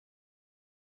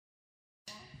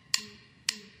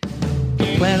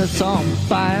planet's on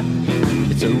fire.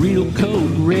 It's a real code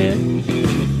red.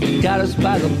 Got us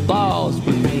by the balls,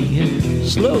 we're being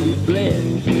slowly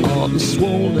bled. All the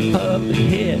swollen puppet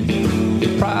head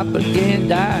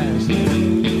propagandized.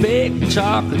 Big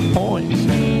chocolate points,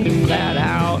 flat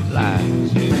out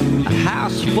lies. A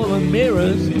house full of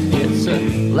mirrors, it's a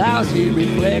lousy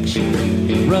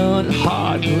reflection. Run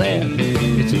hard left,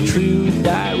 it's a true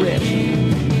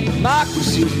direction.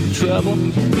 Democracy's in trouble,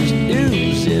 this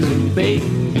news isn't fake.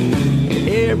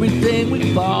 Everything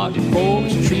we fought for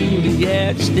is truly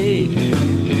at stake.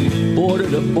 Border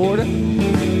to border,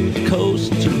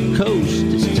 coast to coast,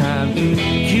 it's time to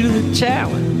cue the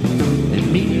talent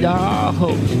and meet our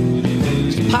host.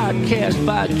 It's a podcast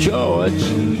by George.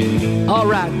 All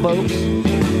right, folks,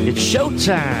 it's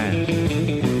showtime.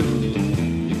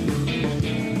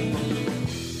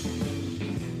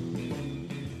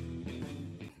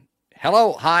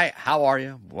 Hello, hi, how are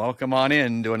you? Welcome on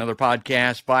in to another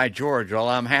podcast by George. Well,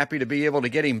 I'm happy to be able to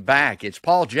get him back. It's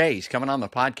Paul Jays coming on the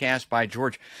podcast by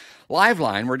George live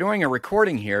line. We're doing a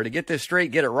recording here to get this straight,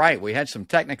 get it right. We had some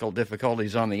technical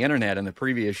difficulties on the internet in the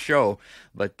previous show,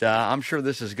 but I'm sure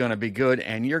this is going to be good,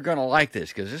 and you're going to like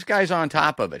this because this guy's on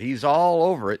top of it. He's all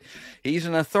over it. He's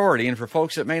an authority, and for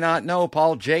folks that may not know,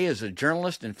 Paul Jay is a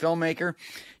journalist and filmmaker.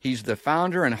 He's the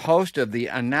founder and host of the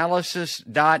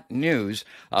Analysis.News,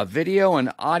 a video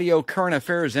and audio current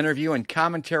affairs interview and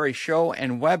commentary show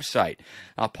and website.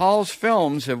 Paul's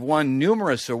films have won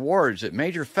numerous awards at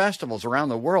major festivals around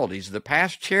the world. He's the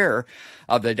past chair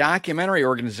of the Documentary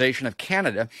Organization of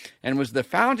Canada and was the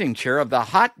founding chair of the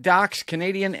Hot Docs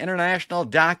Canadian International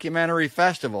Documentary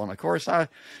Festival. And of course,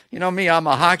 you know me, I'm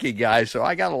a hockey guy, so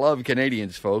I gotta love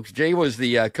Canadians, folks. Jay was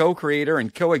the co-creator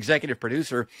and co-executive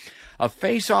producer of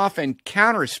Face Off and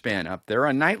Counterspin up there,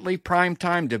 a nightly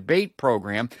primetime debate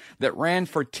program that ran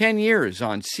for 10 years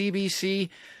on CBC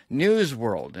News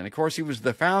World. And of course, he was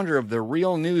the founder of the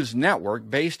Real News Network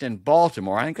based in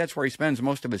Baltimore. I think that's where he spends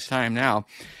most of his time now.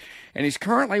 And he's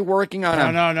currently working on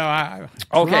Toronto.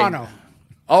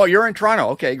 Oh, you're in Toronto.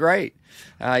 Okay, great.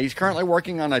 He's currently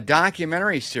working on a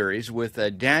documentary series with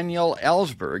Daniel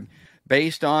Ellsberg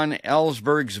based on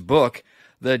Ellsberg's book,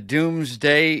 The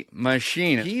Doomsday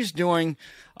Machine. He's doing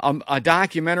a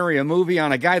documentary, a movie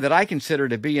on a guy that I consider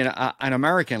to be an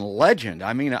American legend.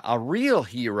 I mean, a real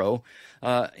hero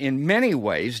in many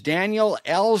ways, Daniel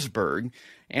Ellsberg.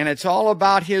 And it's all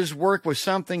about his work with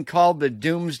something called the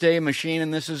Doomsday Machine.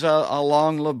 And this is a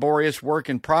long, laborious work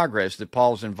in progress that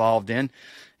Paul's involved in.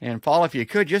 And Paul, if you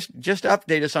could, just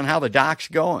update us on how the doc's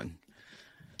going.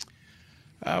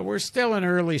 We're still in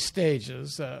early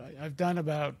stages. I've done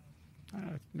about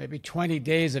maybe 20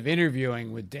 days of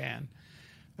interviewing with Dan.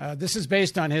 This is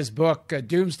based on his book,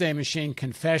 Doomsday Machine,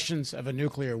 Confessions of a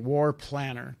Nuclear War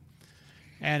Planner.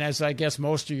 And as I guess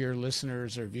most of your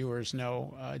listeners or viewers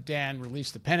know, Dan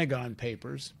released the Pentagon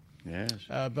Papers. Yes.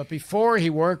 But before he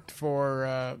worked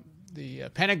for the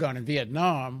Pentagon in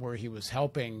Vietnam, where he was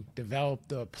helping develop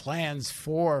the plans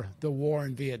for the war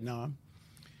in Vietnam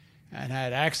and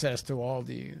had access to all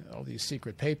these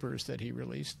secret papers that he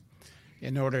released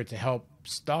in order to help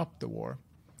stop the war.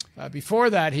 Before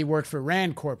that, he worked for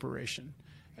RAND Corporation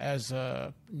as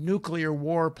a nuclear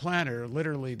war planner.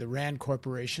 Literally, the RAND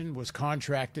Corporation was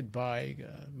contracted by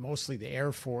mostly the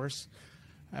Air Force,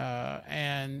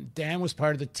 and Dan was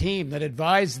part of the team that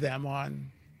advised them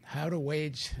on how to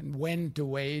wage and when to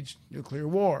wage nuclear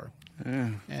war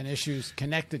and issues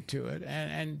connected to it.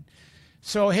 And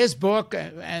so his book,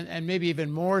 and maybe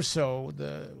even more so,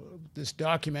 this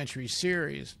documentary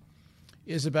series,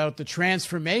 is about the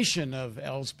transformation of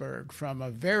Ellsberg from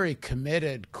a very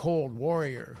committed Cold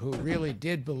Warrior who really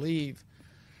did believe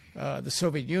the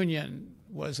Soviet Union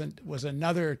was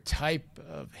another type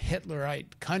of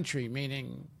Hitlerite country,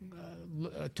 meaning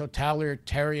a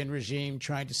totalitarian regime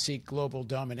trying to seek global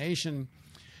domination.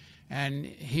 And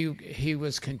he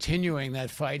was continuing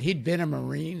that fight. He'd been a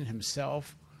Marine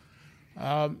himself.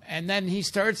 And then he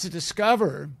starts to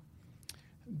discover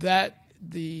that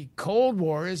the Cold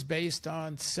War is based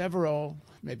on several,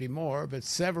 maybe more, but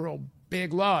several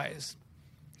big lies.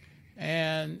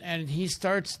 And it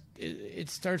starts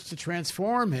to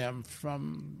transform him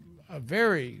from a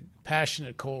very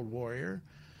passionate Cold Warrior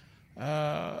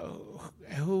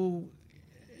who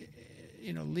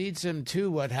leads him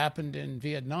to what happened in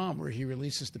Vietnam, where he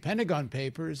releases the Pentagon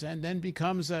Papers and then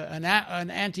becomes an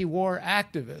anti-war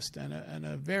activist and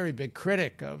a very big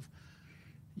critic of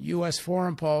U.S.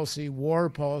 foreign policy, war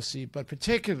policy, but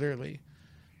particularly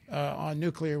on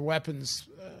nuclear weapons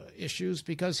issues,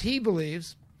 because he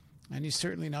believes, and he's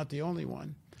certainly not the only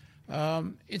one,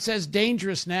 it's as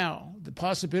dangerous now. The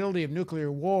possibility of nuclear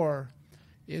war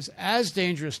is as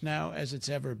dangerous now as it's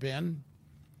ever been.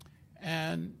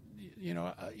 And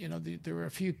there were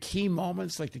a few key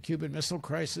moments like the Cuban Missile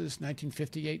Crisis,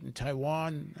 1958 in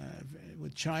Taiwan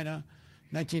with China,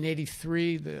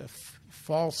 1983, the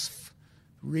false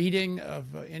reading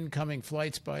of incoming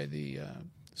flights by the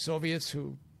Soviets,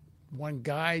 who one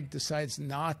guy decides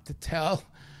not to tell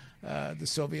the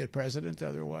Soviet president,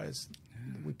 otherwise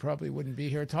we probably wouldn't be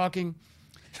here talking.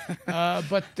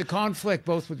 But the conflict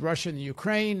both with Russia and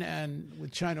Ukraine and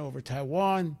with China over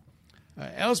Taiwan,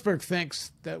 Ellsberg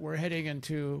thinks that we're heading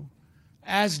into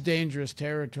as dangerous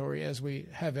territory as we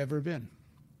have ever been.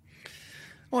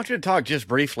 I want you to talk just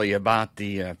briefly about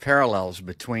the parallels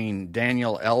between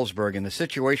Daniel Ellsberg and the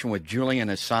situation with Julian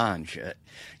Assange.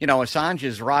 Assange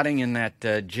is rotting in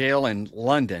that jail in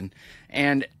London,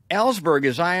 and Ellsberg,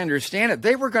 as I understand it,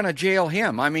 they were going to jail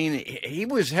him. I mean, he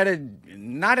was headed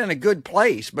not in a good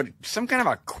place, but some kind of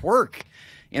a quirk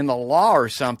in the law or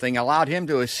something allowed him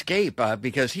to escape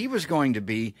because he was going to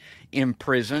be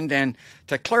imprisoned. And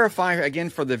to clarify again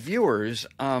for the viewers,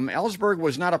 Ellsberg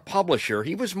was not a publisher.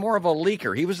 He was more of a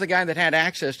leaker. He was the guy that had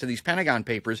access to these Pentagon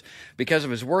papers because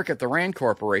of his work at the Rand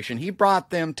Corporation. He brought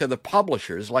them to the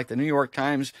publishers like the New York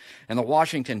Times and the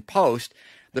Washington Post.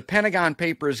 The Pentagon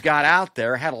papers got out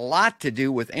there, had a lot to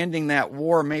do with ending that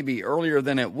war maybe earlier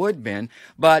than it would have been,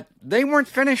 but they weren't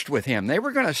finished with him. They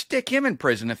were going to stick him in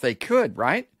prison if they could,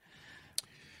 right?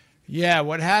 Yeah,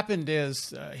 what happened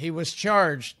is he was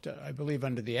charged, I believe,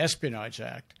 under the Espionage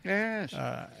Act. Yes.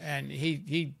 And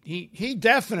he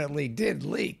definitely did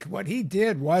leak. What he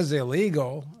did was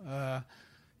illegal.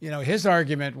 His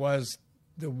argument was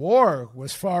the war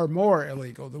was far more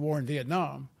illegal, the war in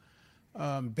Vietnam.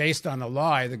 Based on a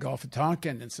lie, the Gulf of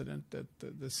Tonkin incident, that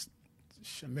this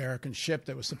American ship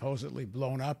that was supposedly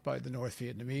blown up by the North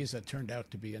Vietnamese, that turned out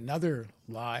to be another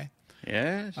lie.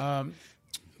 Yes.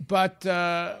 But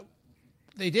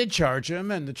they did charge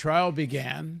him, and the trial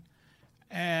began.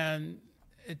 And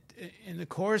in the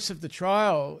course of the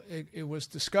trial, it was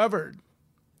discovered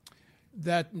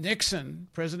that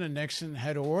President Nixon,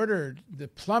 had ordered the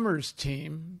plumbers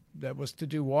team that was to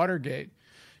do Watergate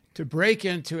to break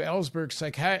into Ellsberg's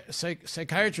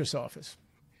psychiatrist's office.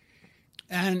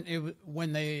 And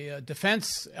when the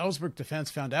Ellsberg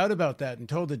defense found out about that and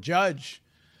told the judge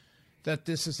that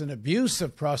this is an abuse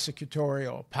of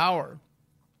prosecutorial power,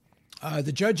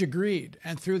 the judge agreed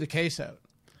and threw the case out.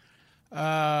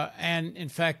 And in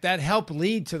fact, that helped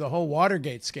lead to the whole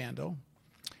Watergate scandal,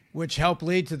 which helped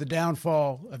lead to the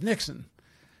downfall of Nixon.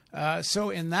 So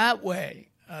in that way,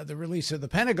 the release of the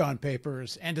Pentagon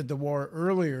Papers ended the war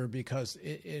earlier because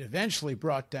it eventually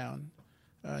brought down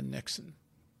Nixon.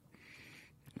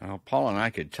 Well, Paul and I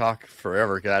could talk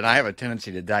forever, and I have a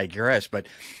tendency to digress, but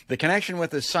the connection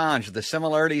with Assange, the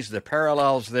similarities, the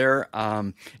parallels there,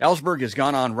 Ellsberg has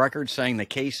gone on record saying the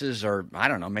cases are, I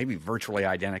don't know, maybe virtually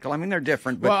identical. I mean, they're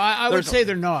different. But well, I would say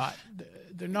they're not.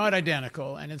 They're not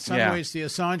identical, and in some ways the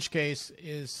Assange case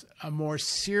is a more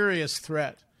serious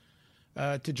threat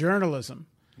to journalism.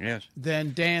 Yes.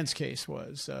 Than Dan's case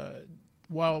was.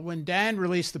 When Dan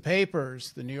released the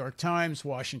papers, the New York Times,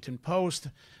 Washington Post,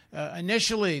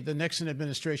 initially the Nixon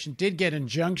administration did get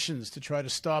injunctions to try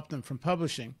to stop them from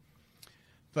publishing.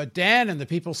 But Dan and the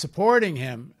people supporting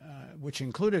him, which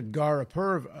included Gar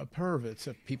Apurovitz,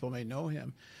 if people may know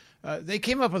him, they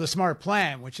came up with a smart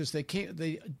plan, which is they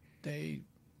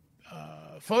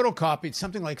photocopied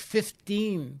something like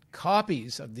 15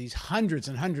 copies of these hundreds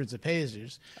and hundreds of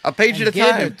pages. A page at a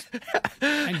time.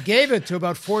 And gave it to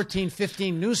about 14,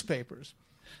 15 newspapers.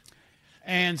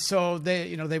 And so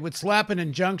they would slap an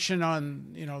injunction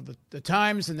on, the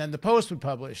Times, and then the Post would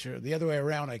publish, or the other way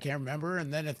around, I can't remember.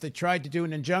 And then if they tried to do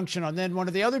an injunction on, then one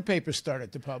of the other papers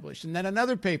started to publish, and then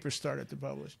another paper started to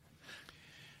publish.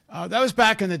 That was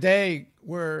back in the day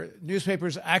where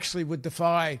newspapers actually would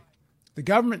defy the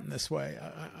government in this way.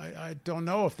 I don't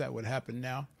know if that would happen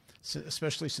now,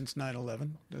 especially since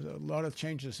 9/11. There's a lot of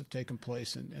changes have taken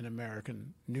place in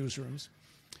American newsrooms.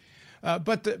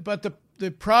 But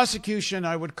the prosecution,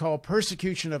 I would call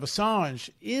persecution of Assange,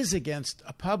 is against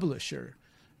a publisher,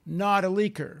 not a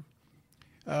leaker.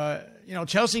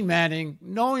 Chelsea Manning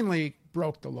knowingly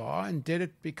broke the law and did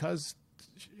it because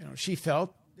she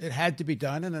felt it had to be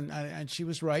done, and she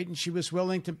was right, and she was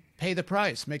willing to pay the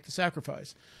price, make the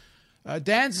sacrifice.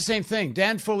 Dan's the same thing.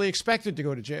 Dan fully expected to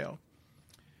go to jail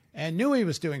and knew he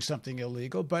was doing something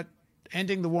illegal, but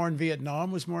ending the war in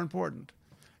Vietnam was more important.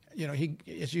 He,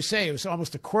 as you say, it was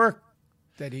almost a quirk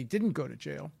that he didn't go to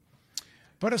jail.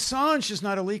 But Assange is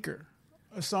not a leaker.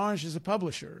 Assange is a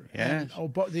publisher. Yes.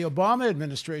 And the Obama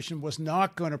administration was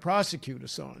not going to prosecute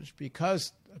Assange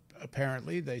because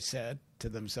apparently they said to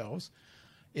themselves,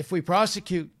 if we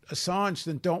prosecute Assange,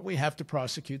 then don't we have to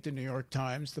prosecute the New York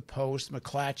Times, the Post,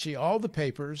 McClatchy, all the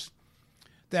papers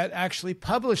that actually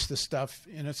published the stuff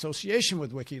in association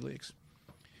with WikiLeaks?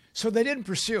 So they didn't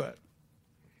pursue it.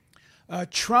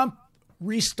 Trump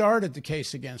restarted the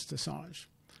case against Assange.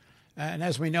 And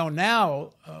as we know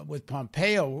now, with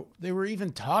Pompeo, they were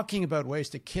even talking about ways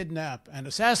to kidnap and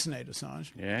assassinate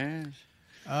Assange. Yes.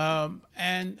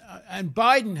 And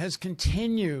Biden has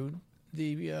continued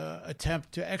the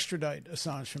attempt to extradite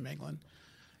Assange from England,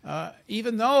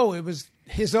 even though it was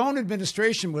his own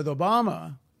administration with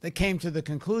Obama that came to the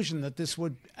conclusion that this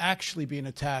would actually be an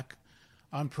attack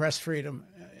on press freedom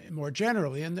more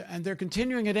generally, and they're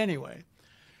continuing it anyway.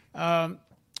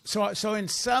 So in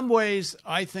some ways,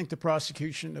 I think the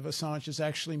prosecution of Assange is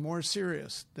actually more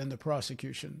serious than the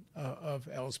prosecution of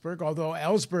Ellsberg, although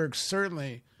Ellsberg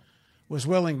certainly was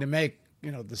willing to make,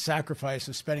 the sacrifice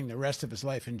of spending the rest of his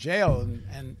life in jail,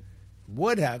 and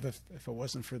would have if it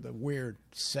wasn't for the weird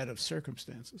set of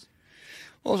circumstances.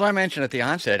 Well, as I mentioned at the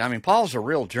onset, Paul's a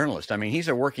real journalist. He's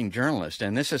a working journalist,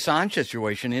 and this Assange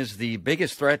situation is the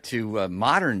biggest threat to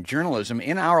modern journalism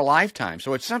in our lifetime.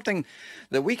 So it's something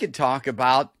that we could talk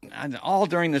about all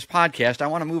during this podcast. I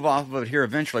want to move off of it here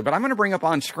eventually, but I'm going to bring up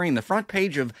on screen the front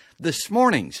page of this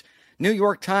morning's New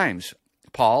York Times,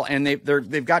 Paul, and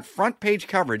they've got front page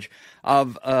coverage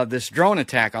of this drone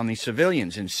attack on these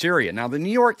civilians in Syria. Now, the New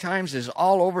York Times is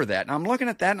all over that, and I'm looking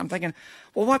at that and I'm thinking,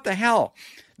 well, what the hell?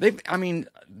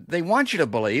 They want you to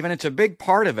believe, and it's a big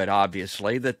part of it,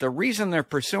 obviously, that the reason they're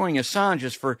pursuing Assange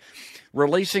is for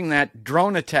releasing that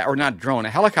drone attack, or not drone,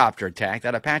 a helicopter attack,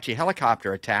 that Apache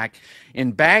helicopter attack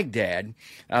in Baghdad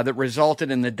that resulted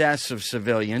in the deaths of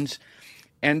civilians.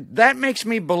 And that makes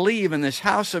me believe in this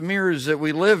house of mirrors that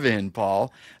we live in,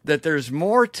 Paul, that there's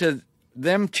more to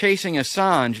them chasing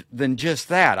Assange than just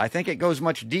that. I think it goes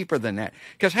much deeper than that.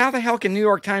 Because how the hell can New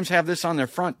York Times have this on their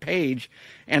front page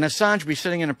and Assange be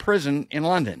sitting in a prison in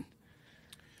London?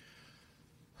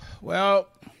 Well,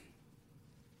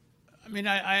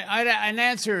 I'd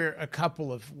answer a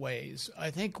couple of ways.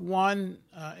 I think one,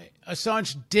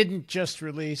 Assange didn't just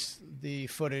release the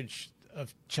footage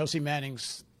of Chelsea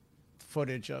Manning's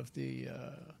footage of the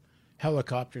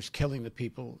helicopters killing the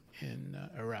people in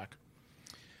Iraq.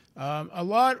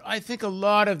 I think a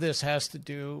lot of this has to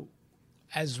do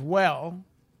as well,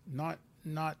 not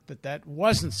that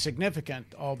wasn't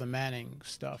significant, all the Manning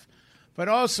stuff, but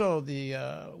also the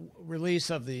release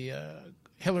of the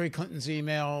Hillary Clinton's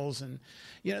emails, and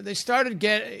they started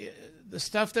the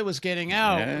stuff that was getting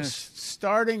out was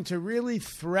starting to really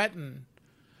threaten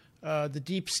the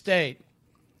deep state.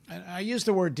 And I use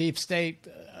the word deep state.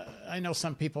 I know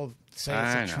some people say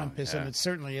it's a Trumpism. Yeah. It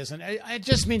certainly isn't. It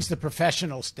just means the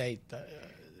professional state,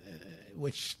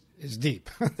 which is deep.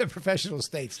 The professional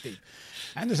state's deep.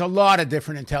 And there's a lot of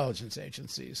different intelligence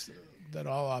agencies that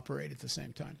all operate at the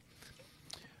same time.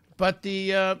 But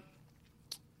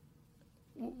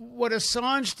what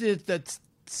Assange did that's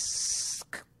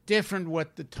different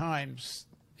what the Times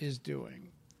is doing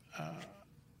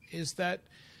is that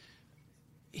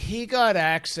he got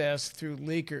access through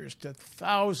leakers to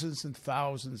thousands and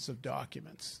thousands of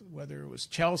documents, whether it was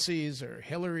Chelsea's or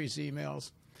Hillary's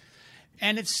emails.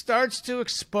 And it starts to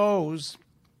expose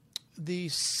the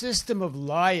system of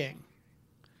lying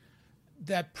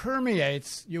that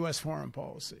permeates U.S. foreign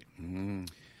policy. Mm-hmm.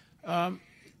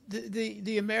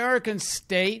 The American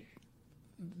state,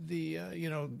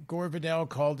 Gore Vidal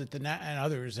called it and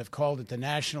others have called it the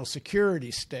national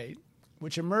security state,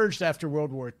 which emerged after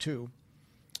World War II.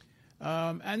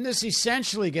 And this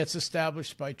essentially gets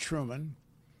established by Truman.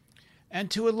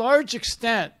 And to a large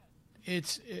extent,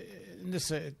 this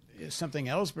is something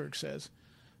Ellsberg says,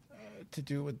 to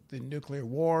do with the nuclear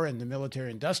war and the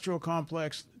military-industrial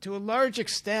complex. To a large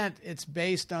extent, it's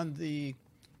based on the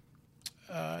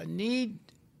need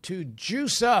to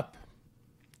juice up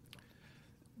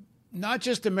not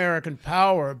just American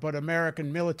power, but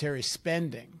American military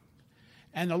spending.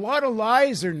 And a lot of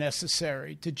lies are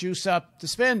necessary to juice up the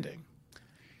spending.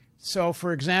 So,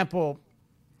 for example,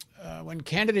 when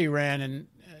Kennedy ran in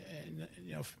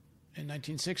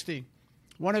 1960,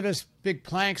 one of his big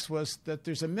planks was that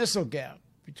there's a missile gap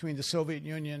between the Soviet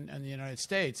Union and the United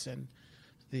States, and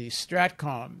the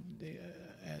Stratcom, the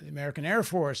American Air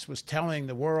Force, was telling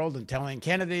the world and telling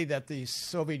Kennedy that the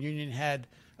Soviet Union had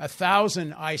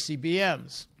 1,000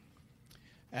 ICBMs,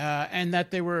 and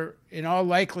that they were, in all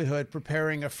likelihood,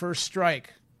 preparing a first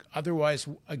strike otherwise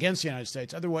against the United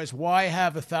States. Otherwise, why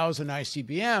have 1,000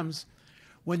 ICBMs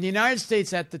when the United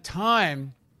States at the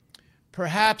time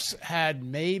perhaps had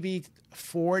maybe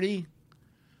 40?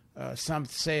 Some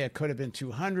say it could have been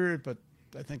 200, but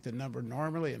I think the number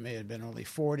normally, it may have been only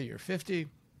 40 or 50.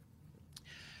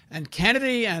 And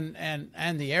Kennedy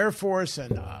and the Air Force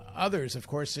and others, of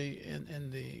course, in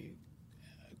the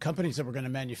companies that were going to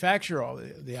manufacture all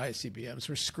the ICBMs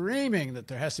were screaming that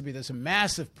there has to be this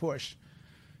massive push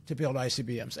to build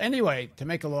ICBMs. Anyway, to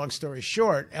make a long story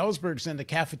short, Ellsberg's in the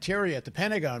cafeteria at the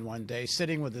Pentagon one day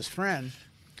sitting with his friend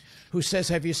who says,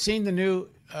 have you seen the new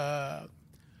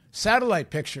satellite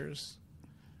pictures?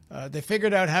 They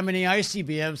figured out how many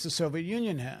ICBMs the Soviet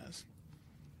Union has.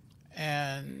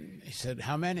 And he said,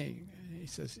 how many? He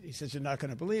says, you're not going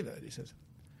to believe it. He says,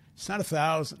 it's not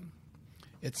 1,000.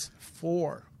 It's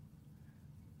 4.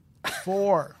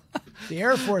 4. The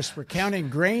Air Force were counting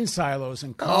grain silos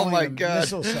and calling them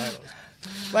missile silos.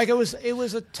 Like it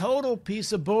was a total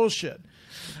piece of bullshit.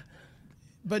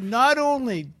 But not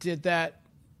only did that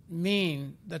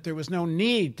mean that there was no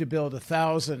need to build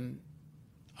 1,000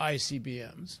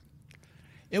 ICBMs,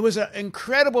 it was an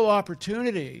incredible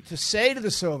opportunity to say to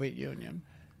the Soviet Union,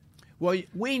 well,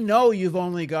 we know you've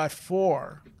only got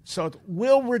 4, so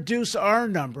we'll reduce our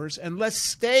numbers and let's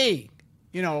stay,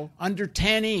 under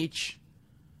 10 each.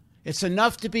 It's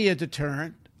enough to be a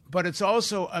deterrent, but it's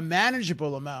also a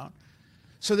manageable amount,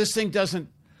 so this thing doesn't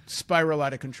spiral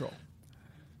out of control.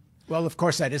 Well, of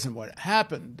course, that isn't what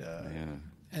happened.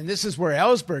 And this is where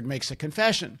Ellsberg makes a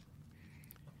confession.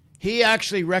 He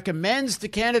actually recommends to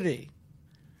Kennedy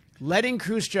letting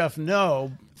Khrushchev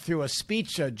know through a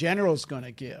speech a general's going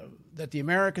to give that the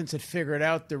Americans had figured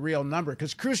out the real number,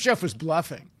 because Khrushchev was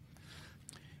bluffing.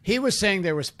 He was saying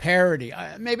there was parity.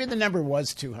 Maybe the number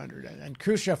was 200, and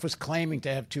Khrushchev was claiming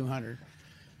to have 200.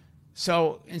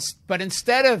 But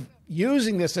instead of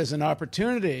using this as an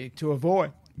opportunity to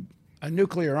avoid a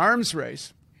nuclear arms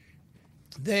race,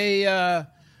 they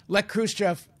let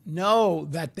Khrushchev know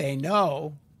that they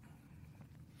know,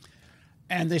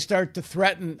 and they start to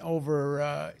threaten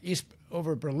over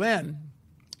Berlin.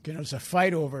 There's a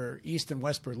fight over East and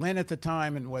West Berlin at the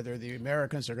time, and whether the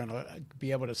Americans are going to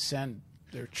be able to send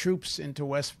their troops into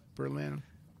West Berlin.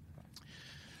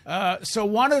 So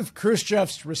one of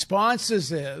Khrushchev's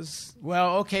responses is,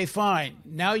 well, okay, fine.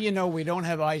 Now we don't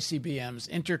have ICBMs,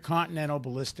 intercontinental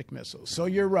ballistic missiles. So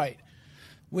you're right.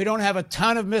 We don't have a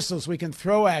ton of missiles we can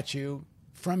throw at you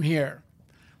from here.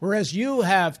 Whereas you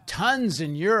have tons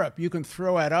in Europe you can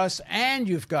throw at us, and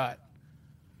you've got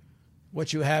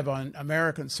what you have on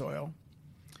American soil.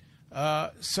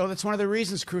 So that's one of the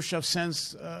reasons Khrushchev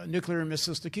sends nuclear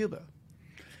missiles to Cuba.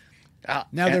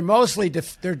 Now, they're mostly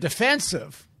they're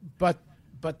defensive, but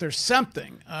there's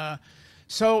something.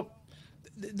 So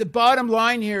the bottom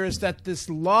line here is that this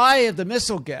lie of the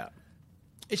missile gap,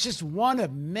 it's just one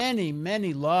of many,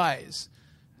 many lies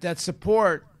that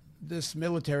support this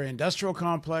military-industrial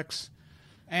complex,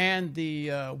 and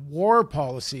the war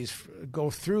policies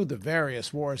go through the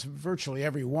various wars, virtually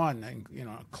every one,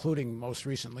 including most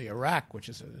recently Iraq, which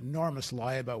is an enormous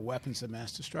lie about weapons of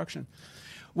mass destruction.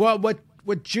 Well,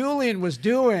 what Julian was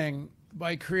doing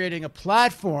by creating a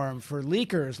platform for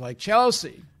leakers like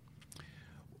Chelsea,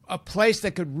 a place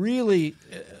that could really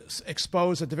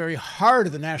expose at the very heart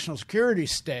of the national security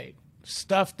state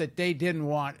stuff that they didn't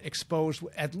want exposed,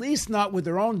 at least not with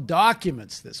their own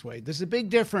documents this way. There's a big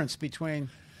difference between,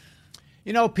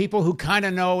 people who kind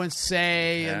of know and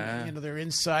say, and they're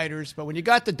insiders, but when you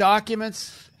got the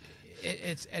documents,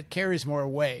 it carries more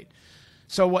weight.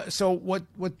 So what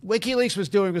WikiLeaks was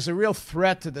doing was a real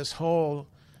threat to this whole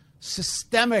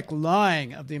systemic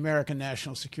lying of the American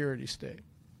national security state.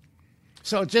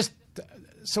 So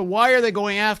why are they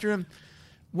going after him?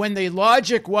 When the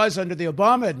logic was under the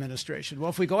Obama administration, well,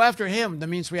 if we go after him, that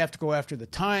means we have to go after the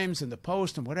Times and the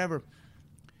Post and whatever.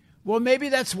 Well, maybe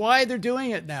that's why they're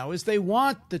doing it now, is they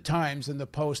want the Times and the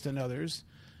Post and others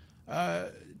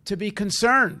to be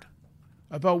concerned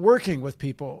about working with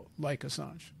people like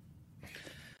Assange.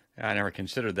 I never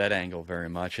considered that angle very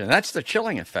much. And that's the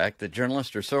chilling effect that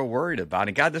journalists are so worried about.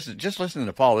 And God, this is just listening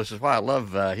to Paul. This is why I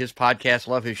love his podcast,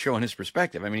 love his show and his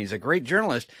perspective. I mean, he's a great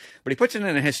journalist, but he puts it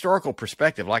in a historical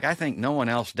perspective like I think no one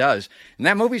else does. And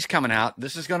that movie's coming out.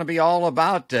 This is going to be all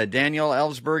about Daniel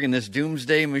Ellsberg and this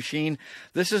Doomsday machine.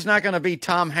 This is not going to be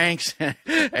Tom Hanks and,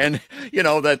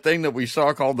 that thing that we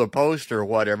saw called The Post or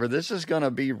whatever. This is going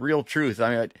to be real truth.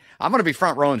 I mean, I'm going to be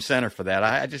front row and center for that.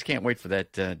 I just can't wait for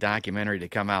that documentary to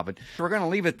come out. But we're going to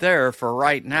leave it there for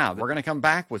right now. We're going to come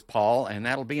back with Paul, and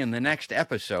that'll be in the next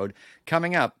episode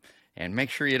coming up. And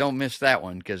make sure you don't miss that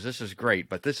one, because this is great.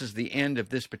 But this is the end of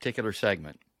this particular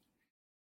segment.